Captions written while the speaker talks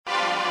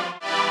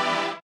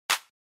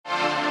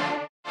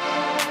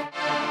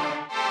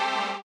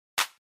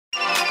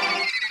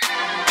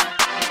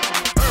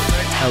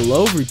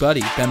Hello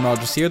everybody, Ben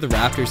Rogers here, the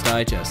Raptors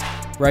Digest.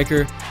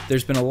 Riker,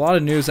 there's been a lot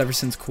of news ever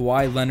since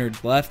Kawhi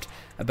Leonard left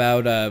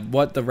about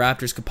what the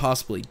Raptors could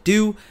possibly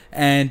do,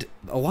 and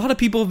a lot of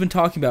people have been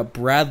talking about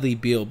Bradley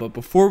Beal, but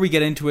before we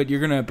get into it, you're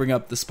going to bring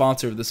up the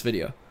sponsor of this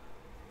video.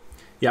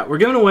 Yeah, we're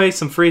giving away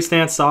some free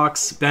stance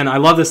socks. Ben, I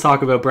love this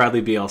talk about Bradley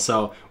Beal,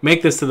 so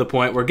make this to the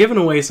point. We're giving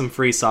away some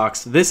free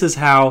socks. This is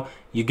how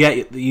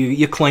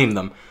you claim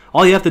them.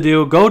 All you have to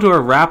do, go to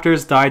our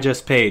Raptors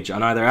Digest page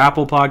on either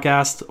Apple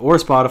Podcasts or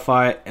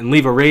Spotify and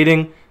leave a rating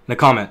and a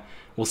comment.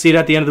 We'll see it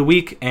at the end of the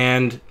week,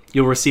 and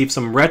you'll receive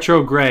some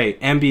retro gray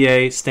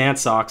NBA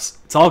Stance socks.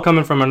 It's all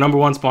coming from our number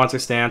one sponsor,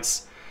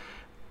 Stance.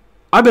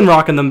 I've been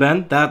rocking them,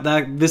 Ben.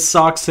 This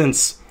sock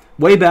since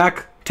way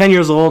back, 10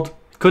 years old.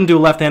 Couldn't do a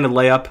left-handed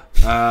layup.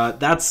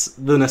 That's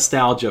the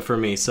nostalgia for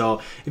me.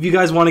 So if you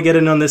guys want to get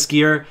in on this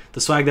gear,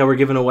 the swag that we're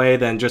giving away,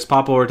 then just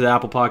pop over to the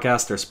Apple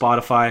Podcast or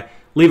Spotify.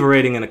 Leave a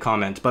rating and a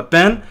comment. But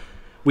Ben,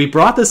 we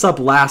brought this up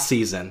last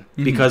season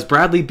because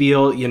Bradley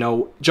Beal,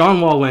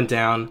 John Wall went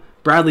down.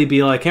 Bradley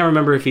Beal, I can't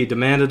remember if he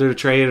demanded a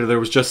trade or there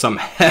was just some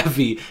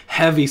heavy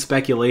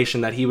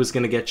speculation that he was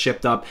going to get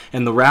shipped up,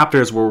 and the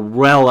Raptors were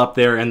well up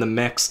there in the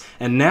mix.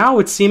 And now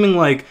it's seeming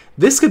like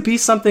this could be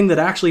something that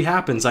actually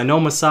happens. I know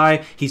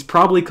Masai, he's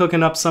probably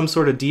cooking up some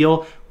sort of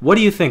deal. What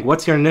do you think?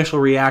 What's your initial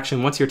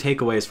reaction? What's your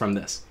takeaways from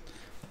this?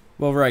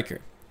 Well, Riker,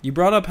 you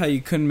brought up how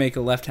you couldn't make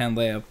a left-hand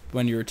layup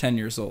when you were 10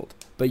 years old.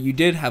 But you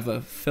did have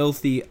a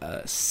filthy,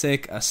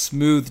 sick,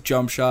 smooth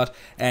jump shot,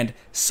 and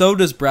so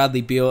does Bradley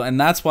Beal, and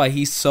that's why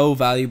he's so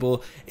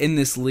valuable in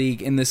this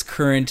league, in this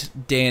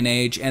current day and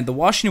age. And the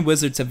Washington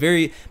Wizards have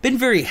been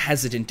very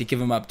hesitant to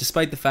give him up,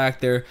 despite the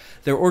fact their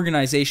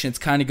organization is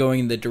kind of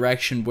going in the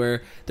direction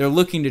where they're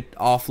looking to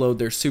offload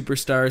their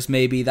superstars.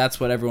 Maybe that's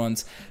what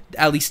everyone's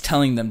at least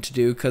telling them to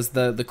do, because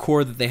the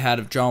core that they had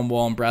of John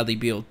Wall and Bradley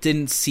Beal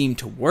didn't seem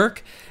to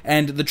work.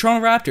 And the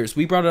Toronto Raptors,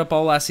 we brought it up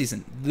all last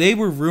season, they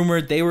were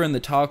rumored, they were in the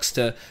talks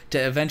to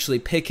eventually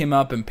pick him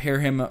up and pair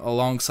him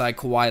alongside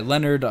Kawhi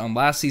Leonard on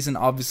last season.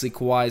 Obviously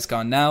Kawhi's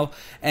gone now,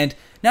 and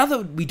now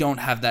that we don't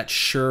have that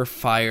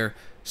surefire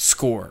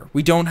scorer,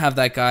 we don't have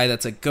that guy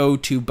that's a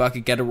go-to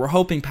bucket getter, we're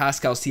hoping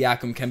Pascal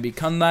Siakam can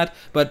become that,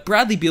 but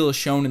Bradley Beal has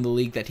shown in the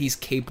league that he's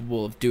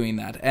capable of doing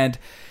that. And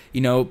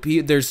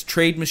there's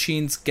trade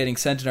machines getting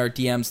sent in our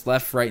DMs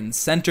left, right, and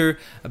center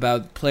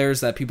about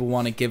players that people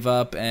want to give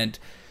up, and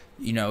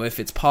if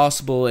it's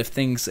possible, if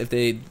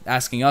they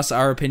asking us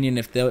our opinion,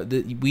 if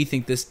we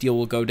think this deal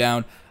will go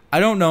down. I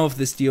don't know if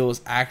this deal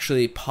is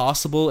actually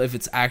possible, if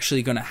it's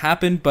actually going to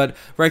happen, but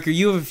Riker,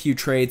 you have a few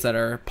trades that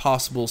are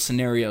possible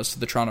scenarios for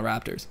the Toronto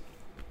Raptors.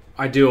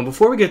 I do, and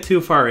before we get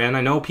too far in,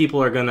 I know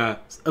people are going to,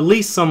 at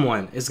least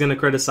someone is going to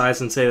criticize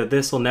and say that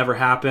this will never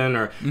happen,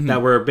 or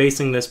that we're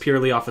basing this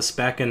purely off a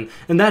spec, and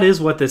that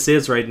is what this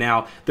is right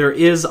now. There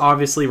is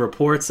obviously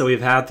reports that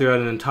we've had throughout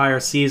an entire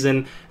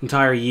season,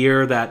 entire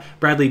year, that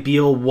Bradley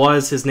Beal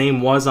his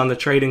name was on the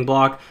trading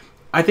block.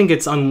 I think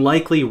it's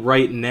unlikely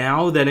right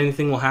now that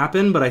anything will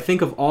happen, but I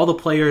think of all the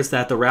players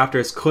that the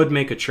Raptors could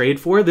make a trade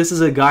for, this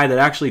is a guy that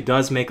actually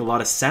does make a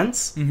lot of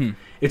sense.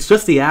 It's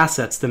just the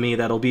assets to me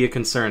that'll be a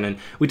concern. And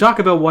we talk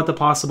about what the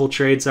possible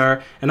trades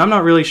are, and I'm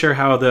not really sure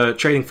how the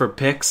trading for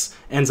picks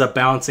ends up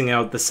balancing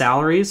out the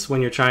salaries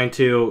when you're trying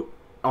to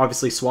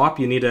obviously swap.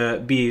 You need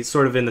to be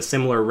sort of in the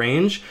similar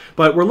range.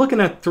 But we're looking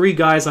at three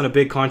guys on a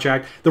big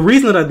contract. The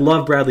reason that I'd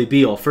love Bradley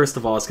Beal, first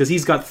of all, is because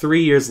he's got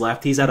 3 years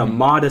left. He's at a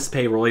modest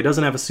payroll. He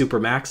doesn't have a super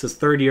max. His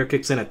third year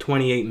kicks in at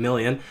 $28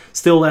 million,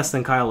 still less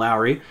than Kyle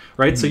Lowry,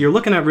 right? So you're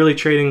looking at really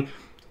trading,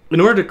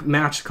 in order to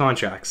match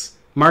contracts,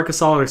 Marc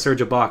Gasol or Serge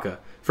Ibaka.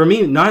 For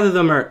me, neither of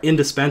them are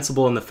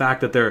indispensable in the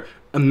fact that they're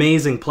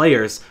amazing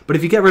players, but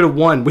if you get rid of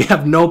one, we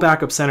have no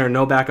backup center,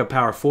 no backup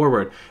power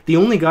forward. The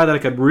only guy that I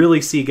could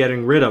really see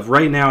getting rid of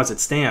right now as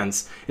it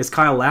stands is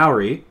Kyle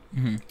Lowry,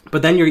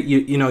 but then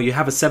you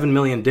have a $7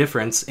 million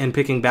difference in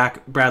picking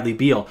back Bradley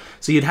Beal,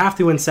 so you'd have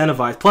to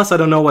incentivize. Plus, I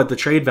don't know what the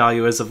trade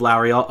value is of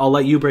Lowry. I'll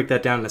let you break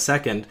that down in a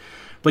second.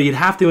 But you'd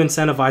have to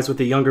incentivize with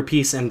a younger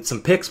piece and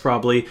some picks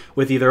probably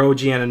with either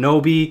OG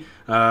Anunoby,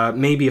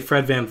 maybe a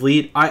Fred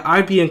VanVleet.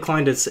 I'd be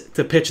inclined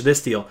to pitch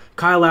this deal.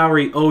 Kyle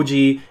Lowry,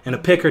 OG, and a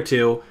pick or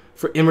two.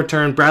 In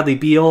return, Bradley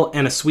Beal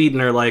and a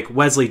sweetener like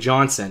Wesley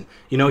Johnson.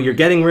 You're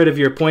getting rid of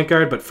your point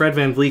guard, but Fred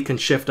VanVleet can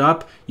shift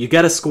up. You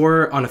get a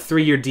scorer on a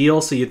 3-year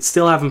deal, so you'd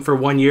still have him for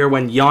 1 year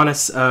when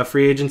Giannis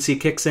free agency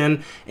kicks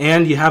in.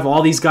 And you have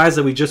all these guys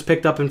that we just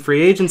picked up in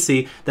free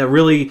agency that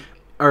really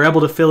are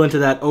able to fill into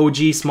that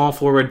OG small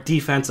forward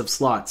defensive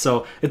slot.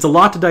 So it's a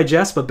lot to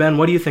digest, but Ben,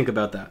 what do you think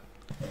about that?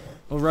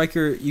 Well,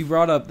 Riker, you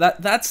brought up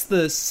that's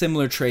the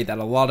similar trade that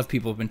a lot of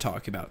people have been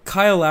talking about.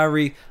 Kyle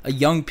Lowry, a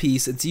young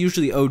piece. It's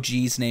usually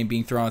OG's name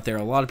being thrown out there.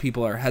 A lot of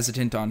people are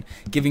hesitant on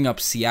giving up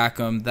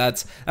Siakam.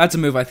 That's a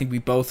move I think we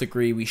both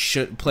agree we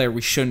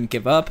shouldn't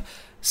give up.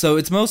 So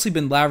it's mostly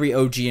been Lowry,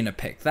 OG, and a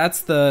pick. That's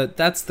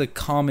the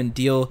common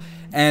deal.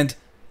 And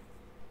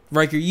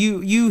Riker,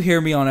 you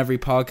hear me on every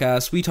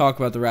podcast. We talk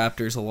about the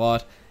Raptors a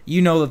lot.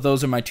 You know that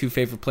those are my two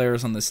favorite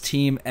players on this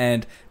team,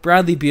 and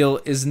Bradley Beal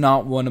is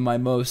not one of my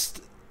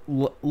most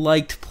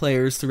liked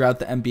players throughout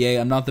the NBA.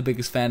 I'm not the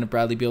biggest fan of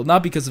Bradley Beal,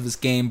 not because of his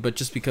game, but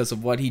just because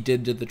of what he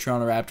did to the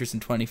Toronto Raptors in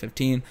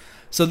 2015.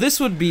 So this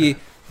would be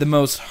the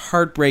most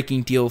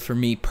heartbreaking deal for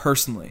me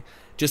personally,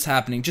 just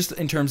happening, just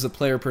in terms of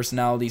player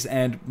personalities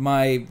and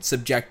my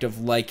subjective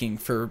liking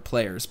for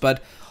players.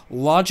 But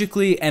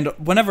logically, and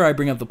whenever I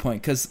bring up the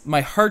point, because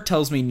my heart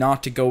tells me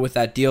not to go with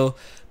that deal,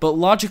 but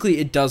logically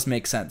it does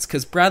make sense,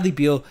 because Bradley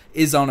Beal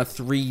is on a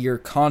 3-year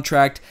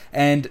contract,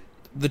 and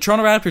the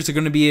Toronto Raptors are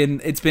going to be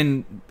it's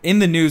been in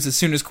the news as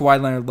soon as Kawhi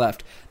Leonard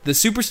left. The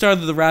superstar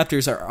that the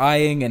Raptors are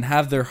eyeing and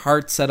have their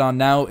heart set on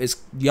now is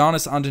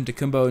Giannis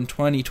Antetokounmpo in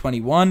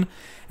 2021,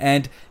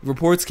 and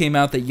reports came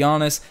out that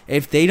Giannis,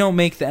 if they don't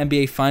make the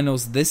NBA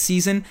Finals this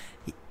season,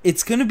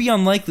 it's going to be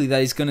unlikely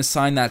that he's going to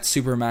sign that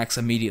Supermax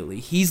immediately.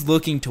 He's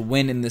looking to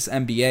win in this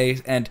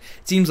NBA, and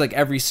it seems like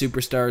every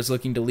superstar is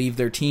looking to leave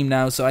their team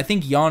now, so I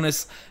think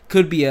Giannis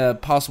could be a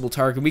possible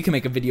target. We can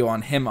make a video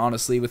on him,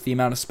 honestly, with the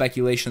amount of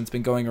speculation that's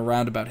been going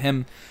around about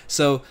him.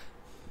 So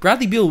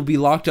Bradley Beal will be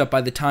locked up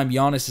by the time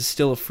Giannis is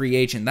still a free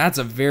agent. That's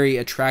a very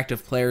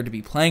attractive player to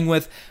be playing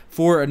with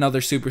for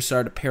another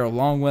superstar to pair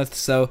along with,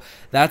 so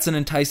that's an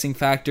enticing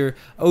factor.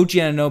 OG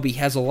Anunoby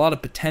has a lot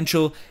of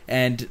potential,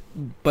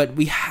 but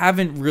we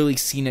haven't really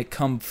seen it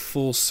come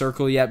full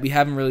circle yet. We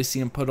haven't really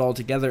seen him put it all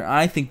together.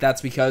 I think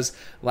that's because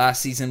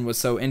last season was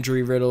so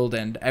injury-riddled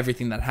and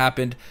everything that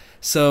happened.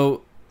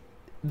 So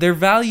their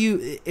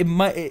value, it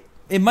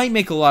might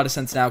make a lot of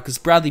sense now because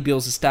Bradley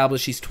Beal's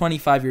established, he's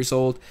 25 years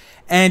old,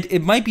 and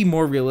it might be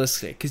more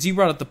realistic because you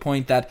brought up the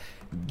point that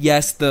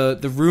yes,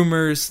 the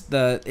rumors,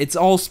 it's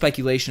all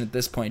speculation at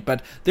this point,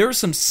 but there were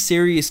some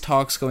serious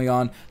talks going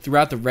on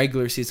throughout the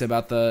regular season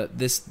about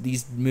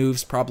these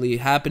moves probably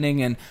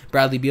happening and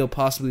Bradley Beal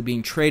possibly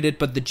being traded,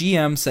 but the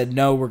GM said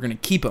no, we're going to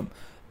keep him.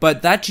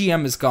 But that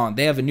GM is gone.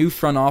 They have a new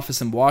front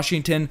office in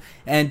Washington,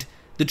 and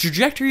the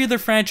trajectory of their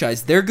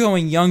franchise, they're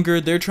going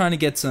younger, they're trying to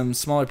get some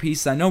smaller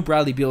pieces. I know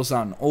Bradley Beal's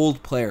not an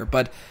old player,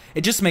 but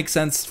it just makes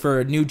sense for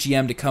a new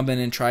GM to come in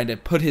and try to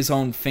put his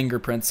own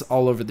fingerprints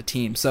all over the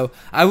team. So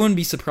I wouldn't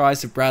be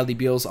surprised if Bradley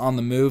Beal's on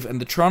the move, and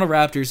the Toronto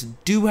Raptors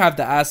do have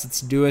the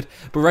assets to do it.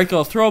 But Rico,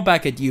 I'll throw it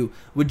back at you.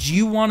 Would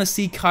you want to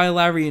see Kyle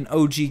Lowry and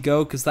OG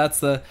go? Because that's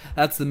the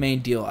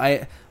main deal.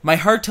 My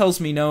heart tells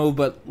me no,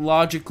 but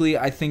logically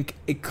I think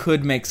it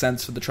could make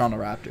sense for the Toronto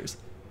Raptors.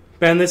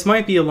 Ben, this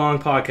might be a long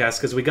podcast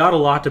because we got a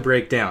lot to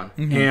break down.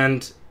 Mm-hmm.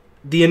 And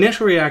the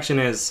initial reaction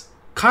is,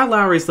 Kyle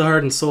Lowry's the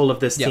heart and soul of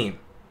this team.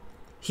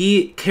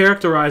 He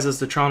characterizes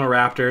the Toronto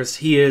Raptors.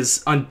 He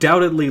is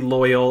undoubtedly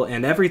loyal,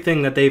 and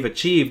everything that they've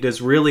achieved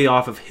is really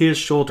off of his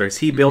shoulders.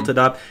 He built it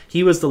up.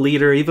 He was the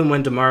leader. Even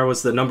when DeMar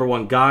was the number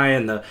one guy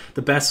and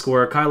the best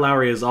scorer, Kyle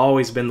Lowry has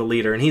always been the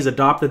leader, and he's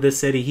adopted this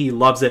city. He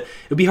loves it.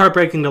 It would be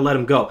heartbreaking to let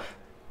him go.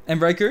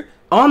 And Riker,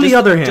 on the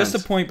other hand, just a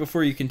point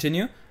before you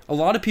continue. A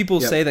lot of people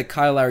say that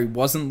Kyle Lowry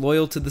wasn't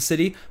loyal to the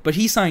city, but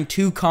he signed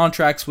 2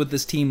 contracts with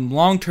this team,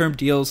 long-term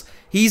deals.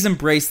 He's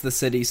embraced the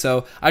city,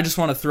 so I just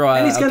want to throw out.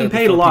 And he's getting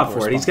paid a lot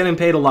for it. He's getting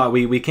paid a lot.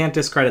 We can't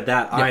discredit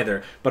that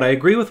either. But I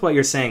agree with what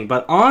you're saying.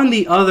 But on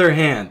the other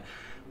hand,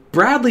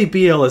 Bradley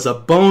Beal is a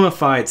bona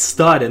fide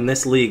stud in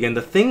this league, and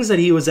the things that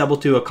he was able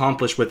to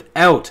accomplish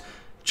without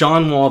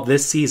John Wall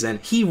this season,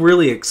 he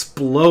really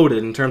exploded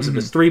in terms of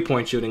his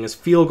three-point shooting, his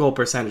field goal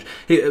percentage.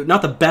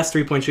 Not the best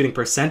three-point shooting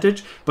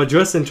percentage, but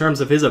just in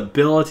terms of his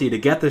ability to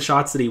get the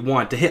shots that he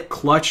wants, to hit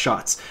clutch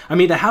shots. I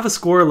mean, to have a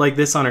scorer like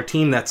this on our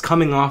team that's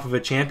coming off of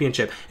a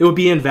championship, it would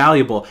be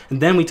invaluable.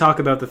 And then we talk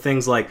about the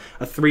things like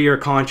a 3-year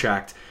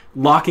contract,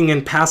 locking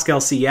in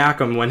Pascal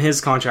Siakam when his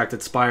contract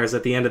expires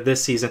at the end of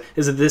this season.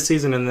 Is it this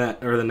season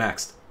or the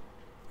next?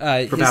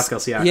 For Pascal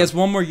Siakam. He has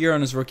 1 more year on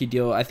his rookie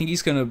deal. I think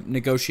he's going to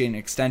negotiate an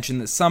extension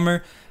this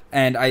summer,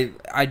 and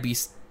I'd be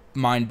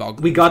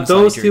mind-boggled. We got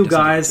those 2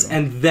 guys,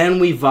 and then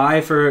we vie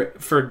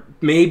for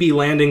maybe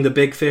landing the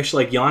big fish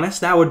like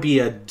Giannis. That would be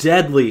a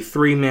deadly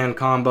 3-man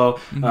combo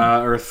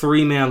or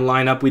 3-man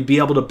lineup. We'd be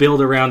able to build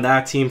around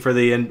that team for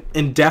the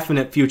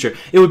indefinite future.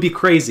 It would be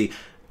crazy.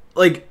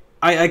 Like,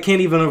 I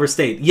can't even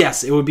overstate.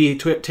 Yes, it would be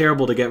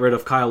terrible to get rid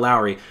of Kyle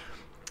Lowry.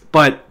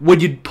 But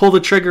would you pull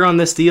the trigger on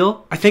this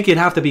deal? I think you'd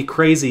have to be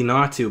crazy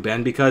not to,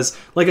 Ben, because,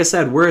 like I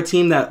said, we're a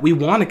team that we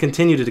want to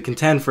continue to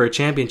contend for a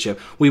championship.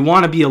 We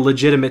want to be a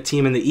legitimate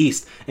team in the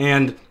East.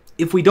 And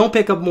if we don't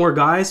pick up more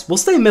guys, we'll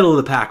stay middle of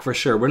the pack for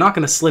sure. We're not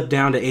going to slip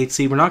down to 8th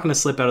seed. We're not going to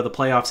slip out of the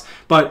playoffs.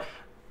 But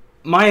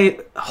my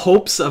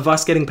hopes of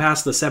us getting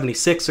past the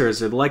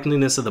 76ers or the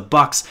likeliness of the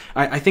Bucks,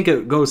 I think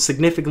it goes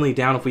significantly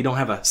down if we don't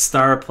have a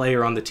star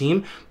player on the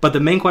team. But the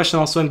main question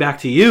I'll swing back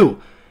to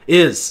you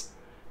is,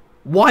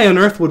 why on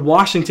earth would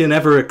Washington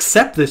ever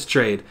accept this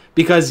trade?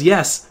 Because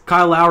yes,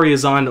 Kyle Lowry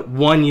is on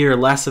 1 year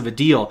less of a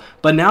deal,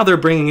 but now they're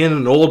bringing in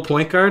an old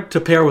point guard to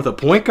pair with a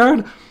point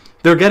guard?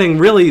 They're getting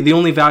really, the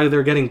only value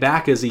they're getting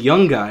back is a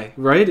young guy,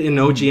 right, in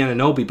OG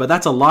Anunoby, but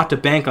that's a lot to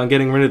bank on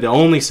getting rid of the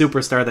only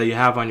superstar that you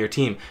have on your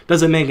team.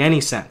 Doesn't make any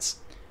sense.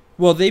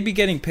 Well, they'd be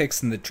getting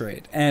picks in the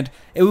trade, and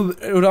it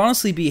would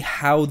honestly be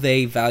how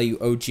they value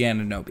OG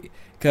Anunoby,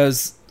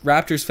 because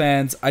Raptors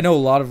fans, I know a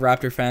lot of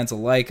Raptor fans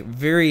alike,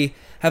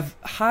 have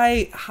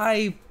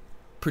high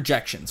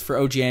projections for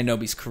OG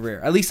Anunoby's career.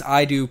 At least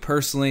I do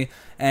personally.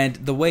 And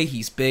the way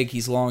he's big,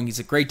 he's long, he's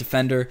a great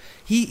defender.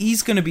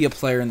 He's going to be a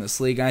player in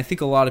this league, and I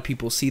think a lot of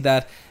people see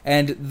that.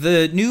 And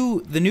the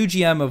new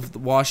GM of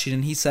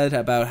Washington, he said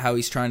about how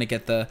he's trying to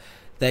get the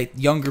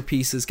younger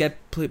pieces, get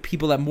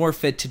people that more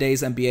fit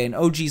today's NBA, and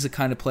OG's the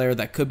kind of player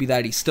that could be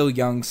that. He's still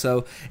young,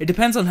 so it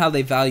depends on how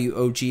they value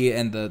OG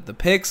and the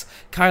picks.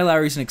 Kyle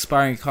Lowry's an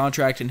expiring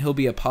contract, and he'll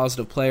be a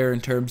positive player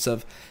in terms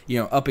of,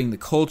 upping the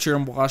culture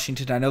in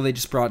Washington. I know they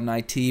just brought in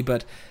IT,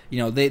 but,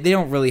 they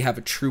don't really have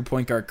a true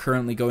point guard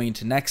currently going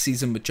into next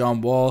season with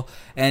John Wall,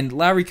 and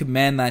Lowry could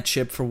man that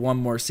ship for one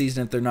more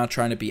season if they're not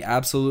trying to be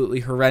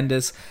absolutely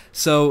horrendous.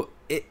 So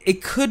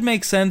it could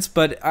make sense,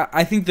 but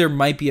I think there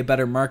might be a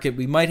better market.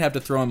 We might have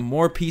to throw in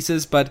more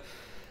pieces, but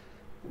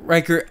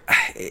Riker,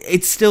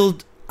 it's still,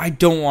 I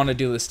don't want to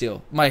do this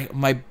deal.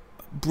 My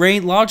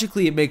brain,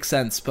 logically it makes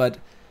sense, but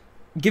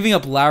giving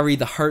up Lowry,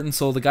 the heart and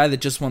soul, the guy that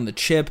just won the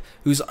chip,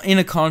 who's in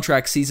a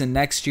contract season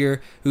next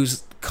year,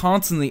 who's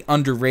constantly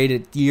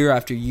underrated year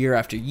after year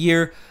after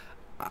year,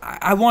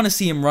 I want to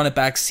see him run it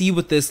back, see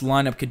what this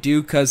lineup could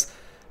do, because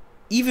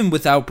even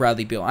without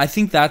Bradley Beal, I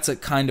think that's a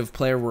kind of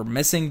player we're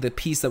missing, the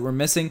piece that we're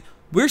missing.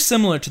 We're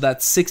similar to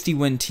that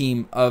 60-win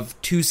team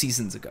of 2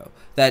 seasons ago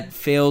that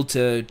failed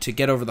to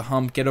get over the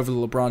hump, get over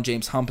the LeBron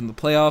James hump in the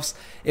playoffs.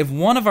 If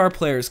one of our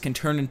players can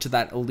turn into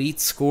that elite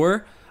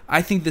scorer,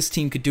 I think this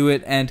team could do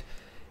it. And,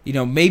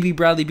 maybe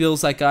Bradley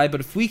Beal's that guy, but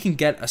if we can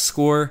get a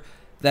scorer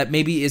that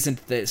maybe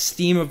isn't the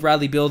esteem of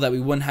Bradley Beal, that we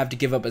wouldn't have to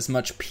give up as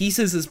much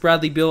pieces as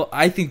Bradley Beal,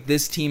 I think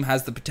this team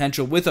has the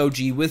potential with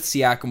OG, with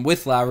Siakam,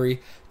 with Lowry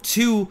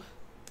to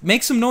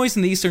make some noise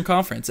in the Eastern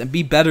Conference and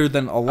be a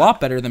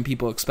lot better than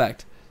people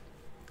expect.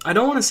 I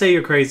don't want to say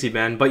you're crazy,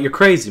 Ben, but you're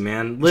crazy,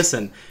 man.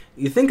 Listen,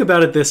 you think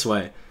about it this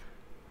way.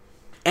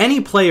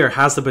 Any player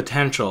has the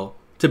potential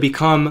to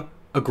become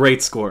a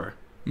great scorer.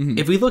 Mm-hmm.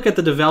 If we look at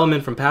the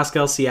development from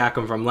Pascal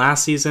Siakam from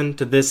last season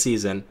to this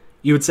season,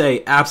 you would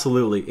say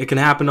absolutely. It can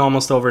happen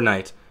almost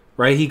overnight,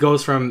 right? He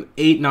goes from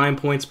 8-9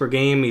 points per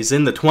game. He's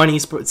in the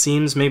 20s, it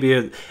seems. Maybe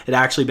it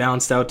actually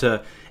balanced out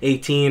to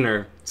 18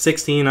 or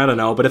 16, I don't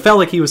know, but it felt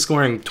like he was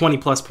scoring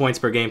 20-plus points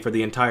per game for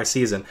the entire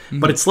season. Mm-hmm.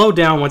 But it slowed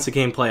down once it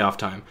came playoff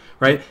time,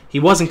 right? He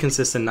wasn't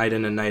consistent night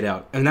in and night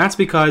out. And that's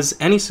because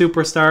any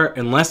superstar,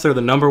 unless they're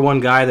the number one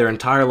guy their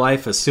entire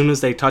life, as soon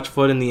as they touch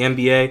foot in the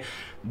NBA,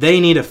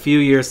 they need a few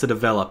years to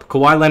develop.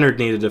 Kawhi Leonard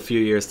needed a few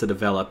years to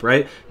develop,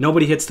 right?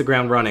 Nobody hits the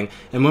ground running.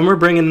 And when we're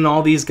bringing in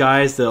all these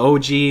guys, the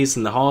OGs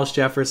and the Hollis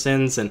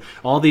Jeffersons and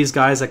all these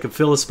guys that could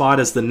fill a spot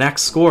as the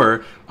next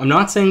scorer, I'm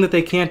not saying that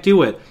they can't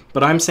do it,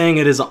 but I'm saying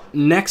it is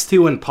next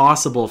to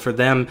impossible for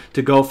them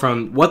to go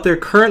from what their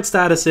current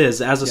status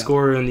is as a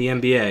scorer in the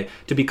NBA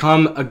to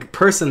become a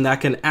person that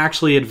can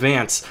actually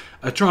advance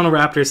a Toronto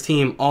Raptors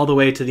team all the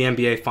way to the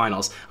NBA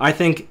Finals. I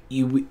think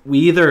we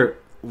either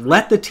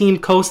let the team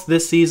coast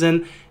this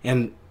season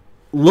and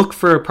look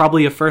for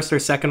probably a first or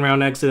second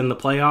round exit in the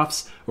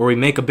playoffs, or we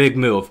make a big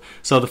move.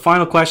 So the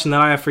final question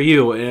that I have for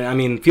you, I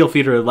mean, feel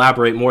free to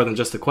elaborate more than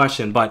just a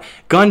question, but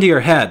gun to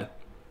your head,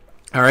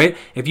 all right?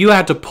 If you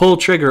had to pull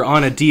trigger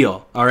on a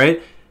deal, all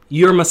right,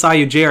 you're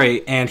Masai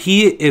Ujiri, and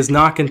he is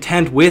not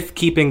content with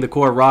keeping the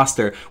core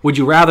roster, would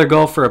you rather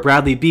go for a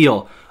Bradley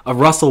Beal, a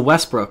Russell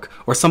Westbrook,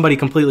 or somebody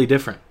completely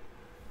different?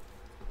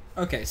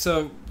 Okay,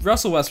 so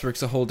Russell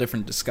Westbrook's a whole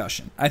different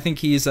discussion. I think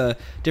he's a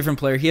different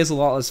player. He has a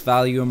lot less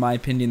value, in my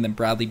opinion, than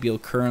Bradley Beal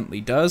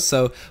currently does,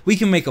 so we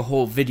can make a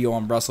whole video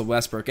on Russell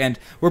Westbrook, and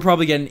we're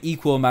probably getting an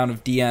equal amount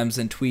of DMs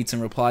and tweets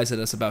and replies at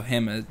us about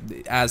him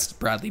as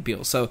Bradley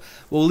Beal. So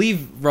we'll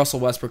leave Russell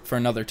Westbrook for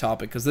another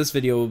topic, because this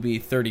video will be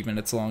 30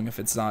 minutes long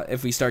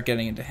if we start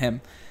getting into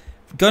him.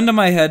 Gun to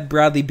my head,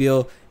 Bradley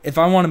Beal, if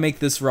I want to make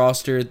this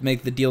roster,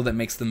 make the deal that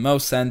makes the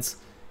most sense,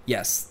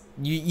 yes.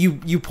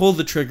 You pull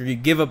the trigger, you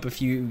give up a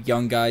few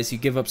young guys, you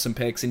give up some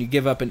picks, and you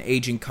give up an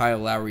aging Kyle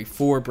Lowry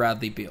for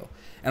Bradley Beal.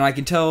 And I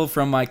can tell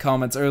from my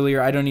comments earlier,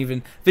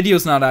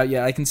 video's not out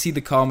yet, I can see the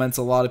comments,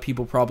 a lot of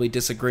people probably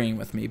disagreeing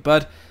with me,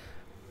 but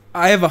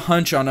I have a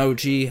hunch on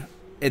OG.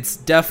 It's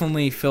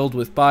definitely filled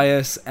with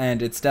bias,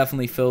 and it's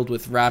definitely filled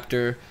with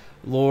Raptor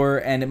lore,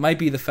 and it might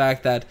be the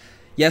fact that,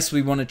 yes,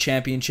 we won a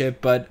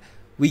championship, but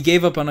we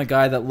gave up on a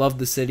guy that loved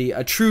the city,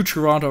 a true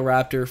Toronto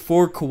Raptor,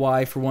 for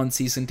Kawhi for one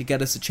season to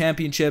get us a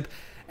championship.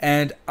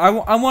 And I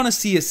want to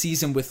see a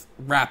season with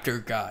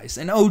Raptor guys.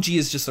 And OG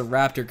is just a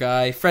Raptor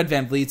guy. Fred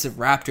VanVleet's a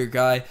Raptor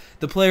guy.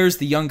 The players,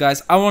 the young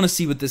guys, I want to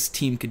see what this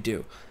team could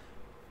do.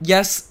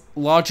 Yes,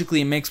 logically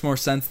it makes more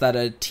sense that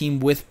a team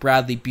with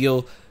Bradley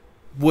Beal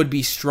would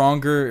be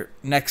stronger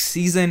next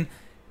season.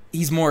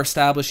 He's more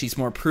established. He's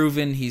more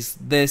proven. He's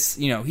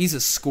a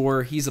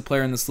scorer. He's a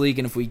player in this league.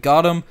 And if we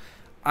got him,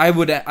 I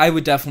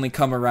would definitely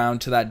come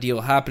around to that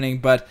deal happening,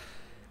 but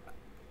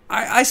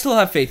I still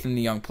have faith in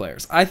the young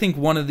players. I think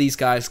one of these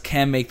guys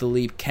can make the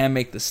leap, can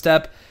make the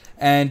step,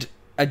 and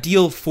a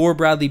deal for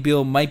Bradley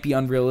Beal might be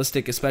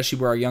unrealistic, especially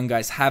where our young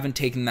guys haven't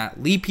taken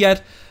that leap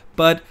yet,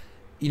 but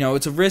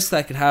it's a risk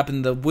that could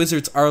happen. The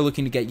Wizards are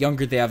looking to get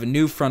younger. They have a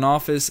new front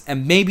office,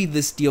 and maybe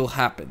this deal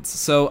happens.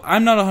 So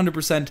I'm not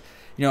 100%,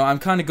 I'm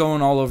kind of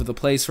going all over the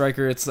place,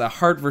 Riker. It's a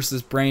heart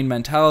versus brain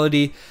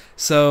mentality.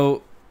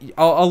 So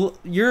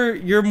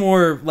you're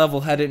more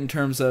level-headed in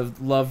terms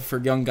of love for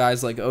young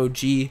guys like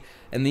OG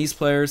and these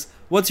players.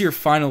 What's your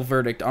final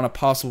verdict on a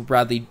possible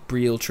Bradley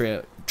Beal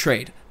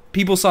trade?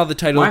 People saw the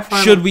title.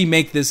 Should we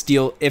make this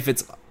deal if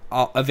it's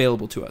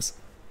available to us?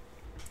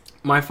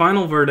 My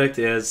final verdict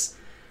is,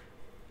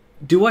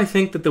 do I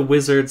think that the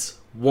Wizards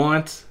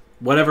want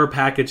whatever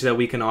package that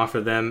we can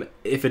offer them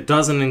if it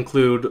doesn't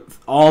include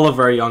all of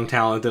our young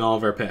talent and all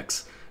of our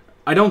picks?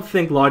 I don't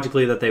think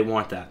logically that they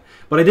want that.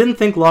 But I didn't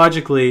think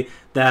logically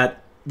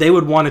that they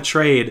would want to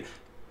trade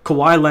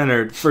Kawhi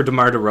Leonard for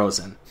DeMar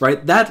DeRozan,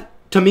 right? That,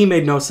 to me,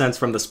 made no sense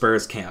from the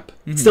Spurs camp.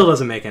 It still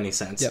doesn't make any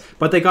sense. Yep.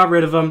 But they got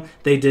rid of him.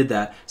 They did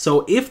that.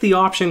 So if the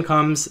option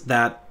comes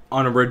that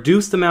on a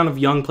reduced amount of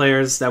young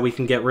players that we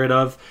can get rid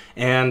of,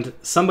 and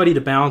somebody to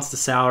balance the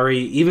salary,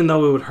 even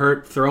though it would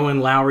hurt, throw in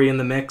Lowry in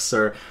the mix,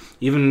 or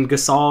even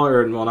Gasol,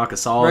 or, well, not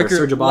Gasol, or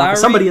Serge Ibaka,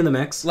 somebody in the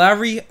mix.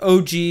 Lowry,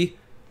 OG,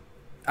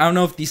 I don't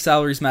know if these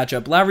salaries match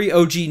up. Lowry,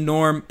 OG,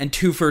 Norm, and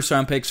 2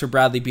 first-round picks for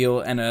Bradley Beal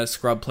and a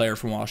scrub player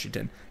from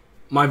Washington.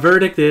 My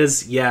verdict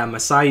is, yeah,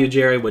 Masai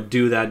Ujiri would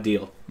do that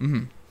deal.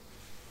 Mm-hmm.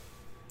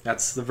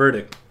 That's the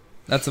verdict.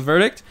 That's the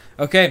verdict?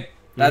 Okay,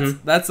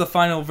 that's the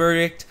final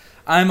verdict.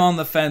 I'm on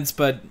the fence,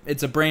 but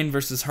it's a brain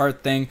versus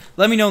heart thing.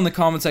 Let me know in the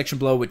comment section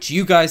below what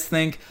you guys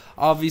think.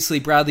 Obviously,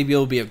 Bradley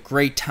Beal would be a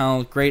great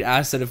talent, great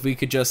asset if we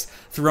could just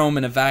throw him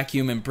in a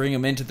vacuum and bring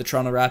him into the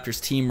Toronto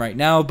Raptors team right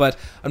now, but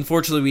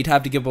unfortunately, we'd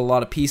have to give up a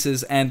lot of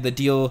pieces, and the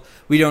deal,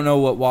 we don't know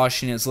what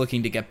Washington is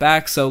looking to get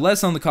back, so let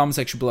us know in the comment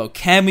section below.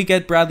 Can we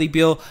get Bradley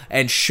Beal,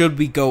 and should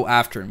we go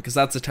after him? Because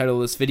that's the title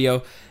of this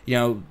video.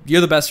 You're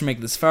the best for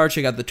making this far.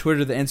 Check out the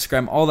Twitter, the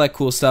Instagram, all that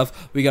cool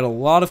stuff. We got a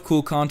lot of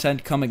cool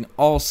content coming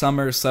all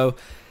summer, so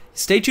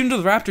stay tuned to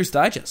the Raptors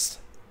Digest.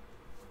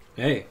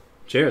 Hey,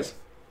 cheers.